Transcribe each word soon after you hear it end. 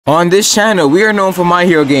On this channel, we are known for My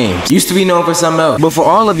Hero games. Used to be known for something else. But for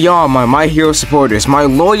all of y'all, My Hero supporters, my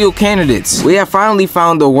loyal candidates, we have finally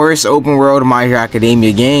found the worst open world My Hero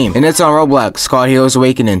Academia game. And it's on Roblox, called Heroes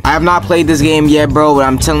Awakening. I have not played this game yet, bro, but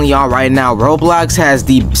I'm telling y'all right now, Roblox has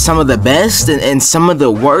some of the best and some of the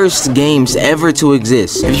worst games ever to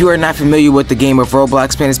exist. If you are not familiar with the game of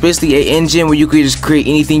Roblox, man, it's basically an engine where you can just create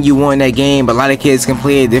anything you want in that game. But a lot of kids can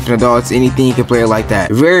play it, different adults, anything you can play it like that.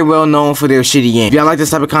 Very well known for their shitty game. If y'all like this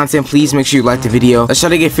type of content, please make sure you like the video. Let's try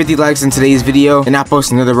to get 50 likes in today's video and I'll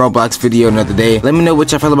post another Roblox video another day. Let me know what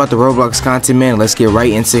y'all feel about the Roblox content, man. Let's get right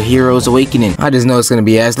into Heroes Awakening. I just know it's gonna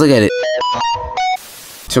be ass. Look at it.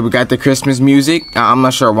 So we got the Christmas music. I'm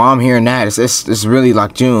not sure why I'm hearing that. It's really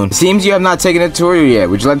like June. It seems you have not taken a tutorial yet.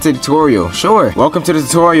 Would you like to take a tutorial? Sure. Welcome to the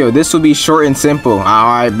tutorial. This will be short and simple.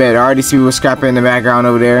 Alright, bet. I already see people scrapping in the background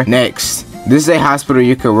over there. Next. This is a hospital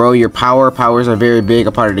you can roll your power. Powers are very big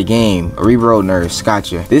a part of the game. A reroll nurse.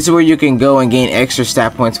 Gotcha. This is where you can go and gain extra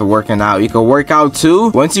stat points for working out. You can work out too.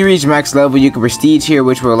 Once you reach max level, you can prestige here,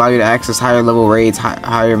 which will allow you to access higher level raids,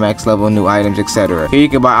 higher max level new items, etc. Here you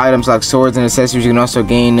can buy items like swords and accessories. You can also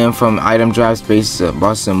gain them from item drops, bases,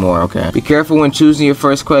 bosses, and more. Okay. Be careful when choosing your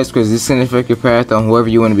first quest because this can affect your path on whoever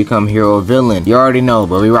you want to become, hero or villain. You already know,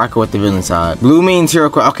 but we rocking with the villain side. Blue means hero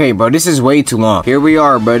quest. Okay, bro, this is way too long. Here we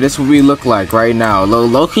are, bro. This is what we look like right now.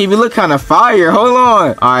 Low key, we look kind of fire. Hold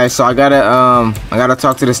on. Alright, so I gotta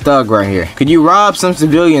talk to this thug right here. Could you rob some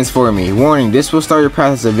civilians for me? Warning, this will start your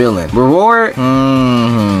path as a villain. Reward?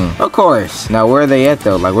 Of course. Now, where are they at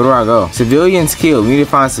though? Like, where do I go? Civilians killed. We need to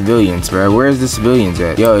find civilians, bro. Where's the civilians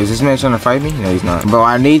at? Yo, is this man trying to fight me? No, he's not. Bro,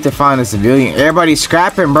 I need to find a civilian. Everybody's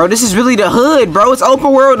scrapping, bro. This is really the hood, bro. It's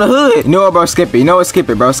open world in the hood. You know what, bro? Skip it. You know what? Skip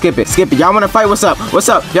it, bro. Skip it. Skip it. Y'all want to fight? What's up? What's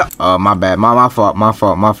up? Yo. Oh, my bad. My fault.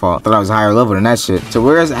 Thought I was higher level than that shit. So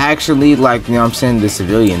where's actually, like, you know what I'm saying, the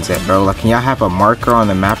civilians at, bro? Like, can y'all have a marker on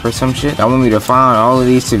the map or some shit? I want me to find all of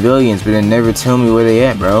these civilians, but then never tell me where they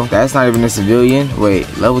at, bro. That's not even a civilian. Wait,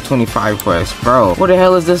 level 25 quest, bro. Where the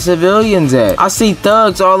hell is the civilians at? I see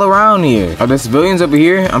thugs all around here. Are the civilians over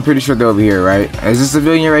here? I'm pretty sure they're over here, right? Is this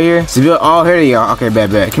civilian right here? Oh, here they are. Okay,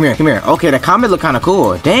 bad. Come here. Okay, the comment look kind of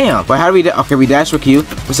cool. Damn. But how do we? Okay, we dash with Q.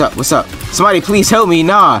 What's up? Somebody, please help me.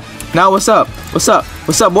 Nah, what's up,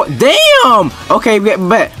 boy? Damn! Okay,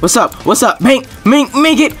 bet. What's up? Mink, come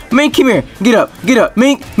here. Get up.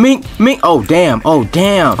 Mink. Oh, damn.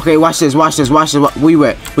 Okay, watch this. Where you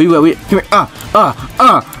at? Come here.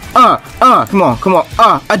 Come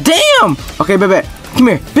on. Damn! Okay, bet. Come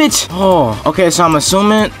here, bitch. Oh, okay, so I'm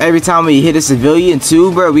assuming every time we hit a civilian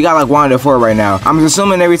too, bro, we got like 1 to 4 right now. I'm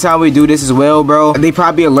assuming every time we do this as well, bro, they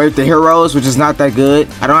probably alert the heroes, which is not that good.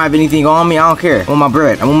 I don't have anything on me. I don't care. I want my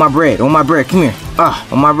bread. Come here.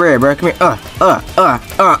 On my bread, bro. Come here.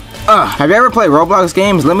 Have you ever played Roblox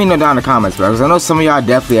games? Let me know down in the comments, bro, because I know some of y'all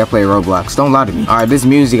definitely have played Roblox. Don't lie to me. Alright, this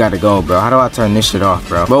music gotta go, bro. How do I turn this shit off,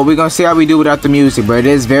 bro? But we're gonna see how we do without the music, bro.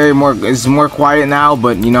 It's more quiet now,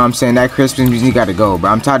 but you know what I'm saying, that Christmas music gotta go,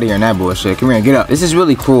 bro. I'm tired of hearing that bullshit. Come here, get up. This is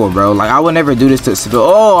really cool, bro. Like, I would never do this to a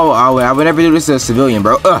civilian. I would never do this to a civilian,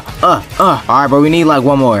 bro. Alright, bro, we need like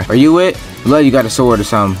one more. Are you it? Blood, you got a sword or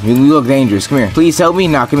something. You look dangerous. Come here. Please help me.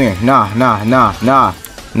 Nah, come here. Nah.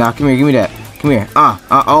 Come here, give me that. Come here.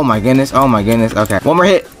 Oh my goodness. Okay. One more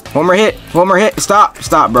hit.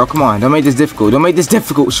 Stop, bro. Come on. Don't make this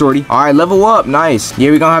difficult, shorty. Alright, level up. Nice.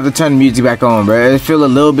 Yeah, we're gonna have to turn the music back on, bro. It feel a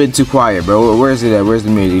little bit too quiet, bro. Where's it at? Where's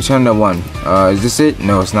the music? Turn to 1. Is this it?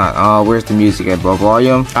 No, it's not. Where's the music at, bro?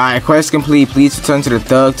 Volume. Alright, quest complete. Please return to the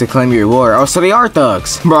thug to claim your reward. Oh, so they are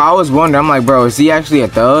thugs. Bro, I was wondering. I'm like, bro, is he actually a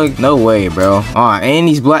thug? No way, bro. Alright, and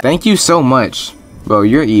he's black. Thank you so much. Bro,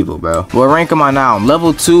 you're evil, bro. What rank am I now? I'm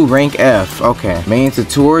level 2, rank F. Okay. Main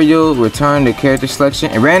tutorial, return to character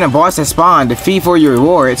selection. And random boss has spawned. Defeat for your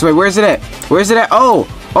reward. So wait, where's it at? Oh,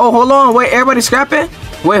 hold on. Wait, everybody scrapping?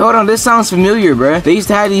 Wait, hold on. This sounds familiar, bro. They used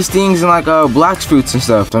to have these things in like blocks fruits and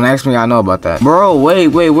stuff. Don't ask me. I know about that, bro. Wait.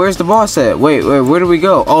 Where's the boss at? Wait. Where do we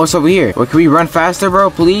go? Oh, it's over here. Wait, can we run faster,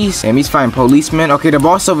 bro? Please. And he's fighting policemen. Okay, the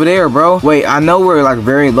boss over there, bro. Wait, I know we're like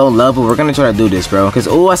very low level. We're gonna try to do this, bro. Cause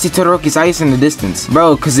I see Todoroki's ice in the distance,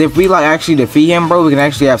 bro. Cause if we like actually defeat him, bro, we can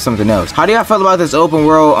actually have something else. How do y'all feel about this open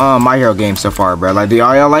world My Hero game so far, bro? Like, do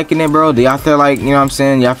y'all liking it, bro? Do y'all feel like, you know what I'm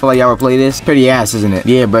saying? Y'all feel like y'all would play this? Pretty ass, isn't it?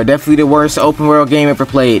 Yeah, bro. Definitely the worst open world game ever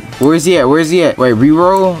played. Where's he at? Where's he at? Wait,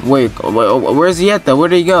 reroll? Wait, where's he at though?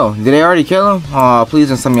 Where'd he go? Did they already kill him? Oh, please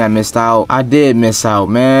don't tell me I missed out. I did miss out,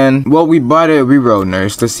 man. Well, we bought a reroll,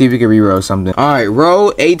 nurse. Let's see if we can reroll something. All right,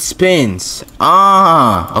 roll 8 spins.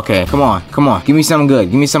 Okay, come on, come on. Give me something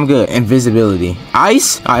good. Give me something good. Invisibility.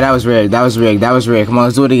 Ice? All right, that was rigged. That was rigged. That was rigged. Come on,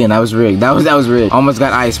 let's do it again. That was rigged. That was rigged. Almost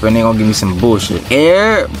got ice, but they gonna give me some bullshit.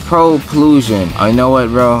 Air propulsion. Oh, you know what,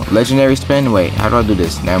 bro? Legendary spin. Wait, how do I do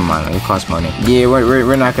this? Never mind. It costs money. Yeah,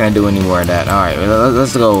 we're not gonna do any more of that. All right,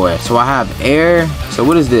 let's go away. So I have air. So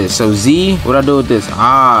what is this? So Z. What do I do with this?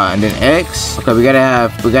 And then X. Okay, we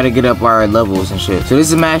gotta get up our levels and shit. So this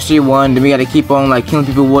is mastery 1. Then we gotta keep on like killing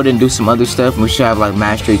people with it and do some other stuff. And we should have like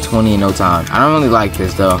mastery 20 in no time. I don't really like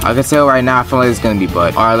this though. I can tell right now. I feel like it's gonna be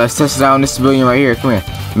butt. All right, let's test it out on this civilian right here. Come here.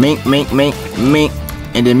 Mink, mink, mink, mink,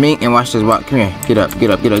 and then mink, and watch this. Walk. Come here. Get up. Get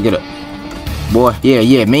up. Get up. Get up. Boy,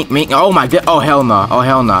 yeah, mink, mink. Oh my god. Oh hell no. Oh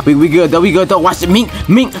hell no. We good though. We good though. Watch it. Mink,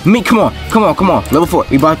 mink, mink. Come on. Come on. Come on. Level 4.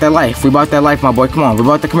 We bought that life. We bought that life, my boy. Come on. We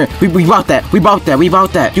bought that. Come here. We bought that. We bought that. We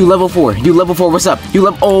bought that. You level 4. You level 4. What's up? You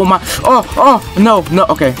level. Oh my. Oh no.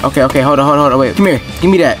 Okay. Hold on. Wait. Come here. Give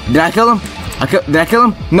me that. Did I kill him? Did I kill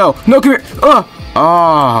him? No. Come here.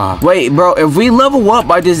 Wait, bro, if we level up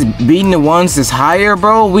by just beating the ones that's higher,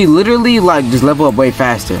 bro, we literally like just level up way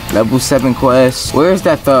faster. Level 7 quest. Where's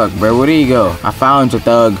that thug, bro? Where do you go? I found your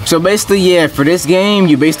thug. So basically, yeah, for this game,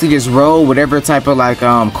 you basically just roll whatever type of like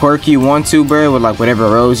quirk you want to, bro, with like whatever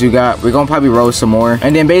rolls you got. We're gonna probably roll some more,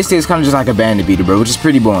 and then basically it's kind of just like a bandit beater, bro, which is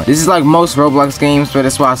pretty boring. This is like most Roblox games, but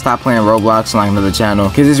that's why I stopped playing Roblox on like another channel,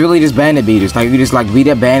 because it's really just bandit beaters. Like you just like beat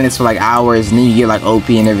up bandits for like hours, and then you get like OP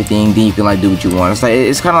and everything. Then you can like do what you want. It's like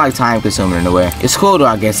it's kind of like time consuming in a way. It's cool though,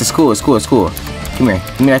 I guess. It's cool. Come here.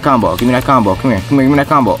 Give me that combo. Give me that combo. Come here. Give me that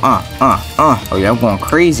combo. Oh yeah, I'm going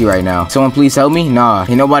crazy right now. Someone please help me. Nah,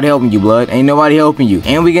 ain't nobody helping you, blood. Ain't nobody helping you.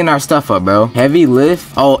 And we getting our stuff up, bro. Heavy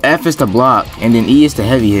lift. Oh, F is to block, and then E is to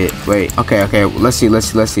heavy hit. Wait. Okay. Let's see.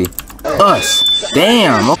 Us.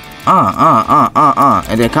 Damn.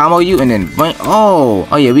 And then combo you, and then oh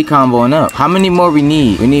yeah, we comboing up. How many more we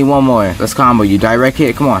need? We need one more. Let's combo you. Direct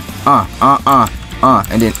hit. Come on.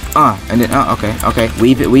 And then okay.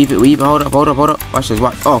 Weave it. Hold up. Watch this.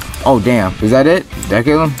 Watch. Oh damn. Is that it? Did I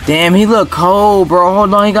kill him? Damn, he look cold, bro.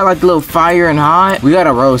 Hold on, he got like a little fire and hot. We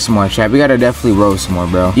gotta roast some more, chat. We gotta definitely roast some more,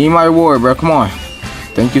 bro. Give me my reward, bro. Come on.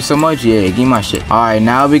 Thank you so much. Yeah, give me my shit. Alright,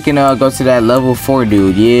 now we can go to that level 4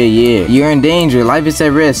 dude. Yeah. You're in danger. Life is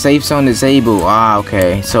at risk. Safe zone disabled.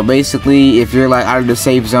 Okay. So basically, if you're like out of the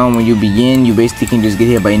safe zone when you begin, you basically can just get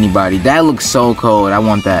hit by anybody. That looks so cold. I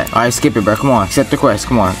want that. Alright, skip it, bro. Come on. Accept the quest.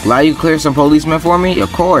 Come on. Allow you to clear some policemen for me?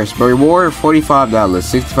 Of course. But reward $45.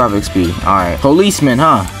 65 XP. Alright. Policeman,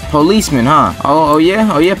 huh? Oh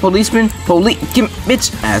yeah, policeman. Give me,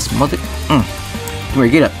 bitch ass mother. Come here,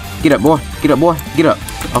 get up. Get up, boy. Get up.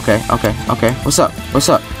 Okay. What's up?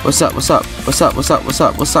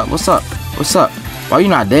 Why you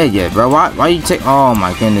not dead yet, bro? Why you take? Oh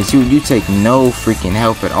my goodness, you take no freaking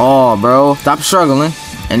help at all, bro. Stop struggling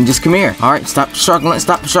and just come here. All right, stop struggling.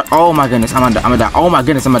 Oh my goodness, I'm gonna die. Oh my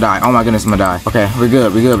goodness, I'm gonna die. Okay, we're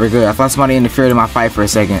good. I thought somebody interfered in my fight for a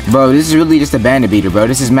second, bro. This is really just a bandit beater, bro.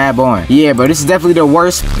 This is mad boring. Yeah, bro. This is definitely the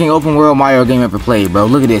worst fucking open world Mario game ever played, bro.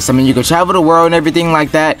 Look at this. I mean, you can travel the world and everything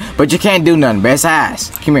like that, but you can't do nothing, bro. It's ass.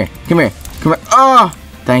 Come here. Oh.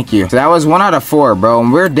 Thank you. So that was 1 out of 4, bro.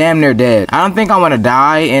 And we're damn near dead. I don't think I want to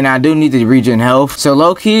die, and I do need to regen health. So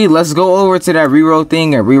low-key, let's go over to that reroll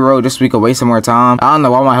thing and reroll just so we can waste some more time. I don't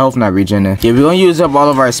know why my health not regening. Yeah, we're gonna use up all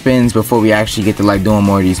of our spins before we actually get to like doing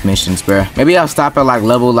more of these missions, bro. Maybe I'll stop at like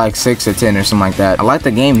level like 6 or 10 or something like that. I like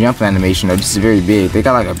the game jumping animation though. This is very big. They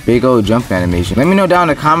got like a big old jump animation. Let me know down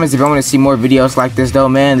in the comments if you want to see more videos like this though,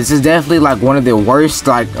 man. This is definitely like one of the worst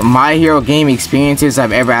like My Hero game experiences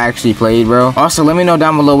I've ever actually played, bro. Also, let me know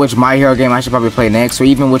down below which My Hero game I should probably play next, or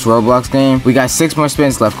even which Roblox game. We got 6 more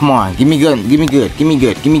spins left. Come on, give me good.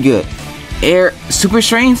 Air, super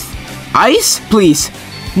strength, ice, please.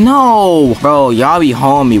 No, bro, y'all be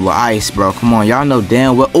holding me with ice, bro. Come on, y'all know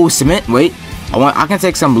damn well. Oh, cement. Wait, I can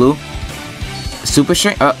take some blue. Super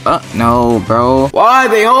strength. No, bro. Why are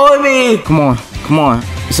they holding me? Come on.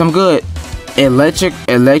 Some good.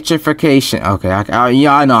 Electrification. Okay,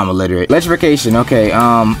 yeah, I know I'm illiterate. Electrification. Okay,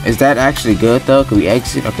 is that actually good though? Can we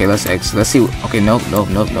exit? Okay, let's exit. Let's see. Okay, no,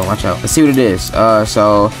 watch out. Let's see what it is.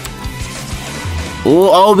 So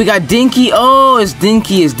oh, we got Dinky. Oh, it's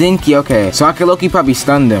Dinky. Okay, so I can low-key probably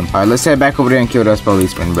stun them. All right, let's head back over there and kill those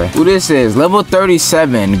policemen, bro. Who this is? Level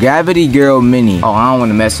 37, Gravity Girl Mini. Oh, I don't want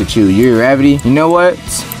to mess with you. You're Gravity. You know what?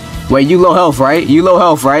 Wait, you low health, right?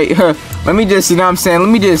 Let me just, you know what I'm saying? Let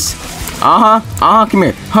me just Come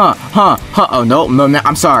here. Oh, no,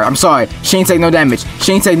 I'm sorry. She ain't take no damage.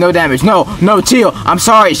 No, chill. I'm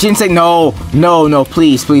sorry. She didn't take no,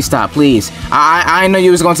 please stop, please. I didn't know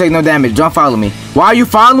you was gonna take no damage. Don't follow me. Why are you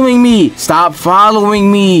following me? Stop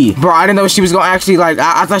following me. Bro, I didn't know she was gonna actually, like,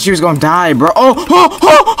 I thought she was gonna die, bro.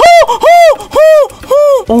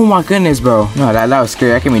 Oh my goodness, bro. No, that was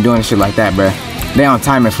scary. I can't be doing shit like that, bro. They on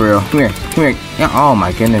timer for real. Come here. Oh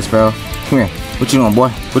my goodness, bro. Come here. What you doing,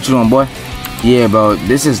 boy? Yeah, bro.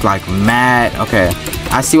 This is like mad. Okay.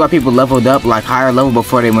 I see why people leveled up like higher level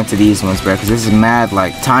before they went to these ones, bro. Because this is mad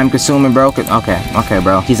like time consuming, bro. Okay,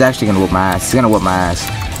 bro. He's actually gonna whoop my ass.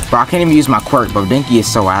 Bro, I can't even use my quirk, bro. Dinky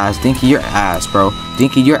is so ass. Dinky, your ass, bro.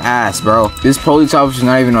 This police officer's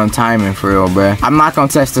not even on timing for real, bro. I'm not gonna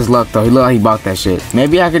test his luck, though. He look like he bought that shit.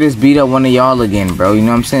 Maybe I could just beat up one of y'all again, bro. You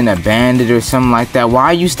know what I'm saying? A bandit or something like that. Why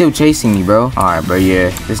are you still chasing me, bro? Alright, bro, yeah.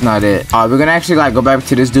 That's not it. Alright, we're gonna actually, like, go back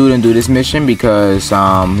to this dude and do this mission because, you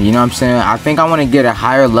know what I'm saying? I think I want to get a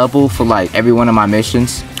higher level for, like, every one of my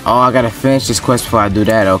missions. Oh, I gotta finish this quest before I do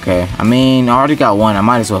that. Okay. I mean, I already got one. I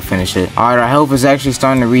might as well finish it. Alright, our health is actually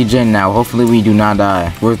starting to regen now. Hopefully, we do not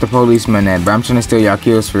die. Where's the policeman at, bro? I'm trying to steal y'all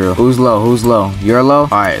kills for real. Who's low? You're low?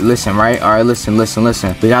 Alright, listen, right? Alright, listen. We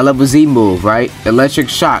got level Z move, right? Electric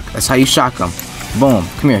shock. That's how you shock them. Boom.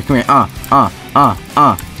 Come here. And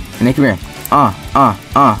then come here.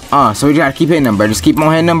 So we gotta keep hitting them, bro. Just keep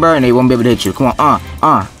on hitting them, bro, and they won't be able to hit you. Come on.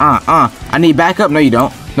 I need backup. No, you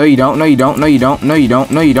don't. Oh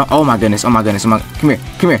my goodness. Come here.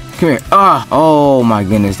 Oh my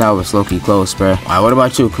goodness. That was low-key close, bro. Alright, what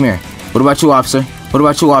about you? Come here. What about you, officer? What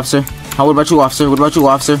about you, officer? Come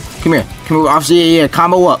here, officer. Yeah.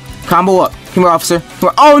 Combo up. Come here, officer. Come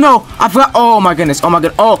here. Oh no, I forgot. Oh my goodness. Hold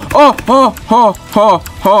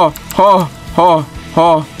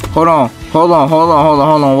on.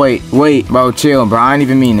 Wait, bro, chill, bro. I didn't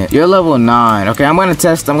even mean it. You're level 9. Okay, I'm gonna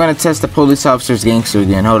test the police officer's gangster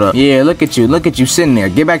again. Hold up. Yeah, look at you sitting there.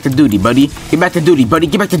 Get back to duty, buddy. Come here.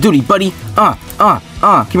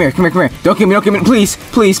 Don't kill me. Please,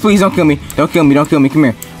 don't kill me. Come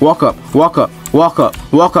here. Walk up.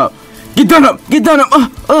 Get done up.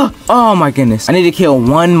 Oh my goodness. I need to kill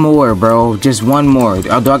one more, bro. Just one more.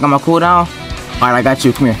 Oh, do I got my cooldown? Alright, I got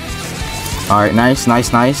you. Come here. Alright, nice.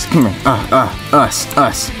 Come here. Us.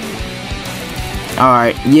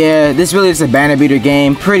 Alright, yeah, this really is a banner beater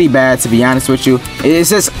game. Pretty bad, to be honest with you. It's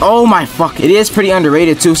just, oh my fuck. It is pretty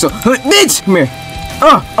underrated, too, so, bitch! Come here.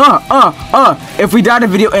 If we die, the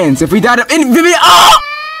video ends. Video,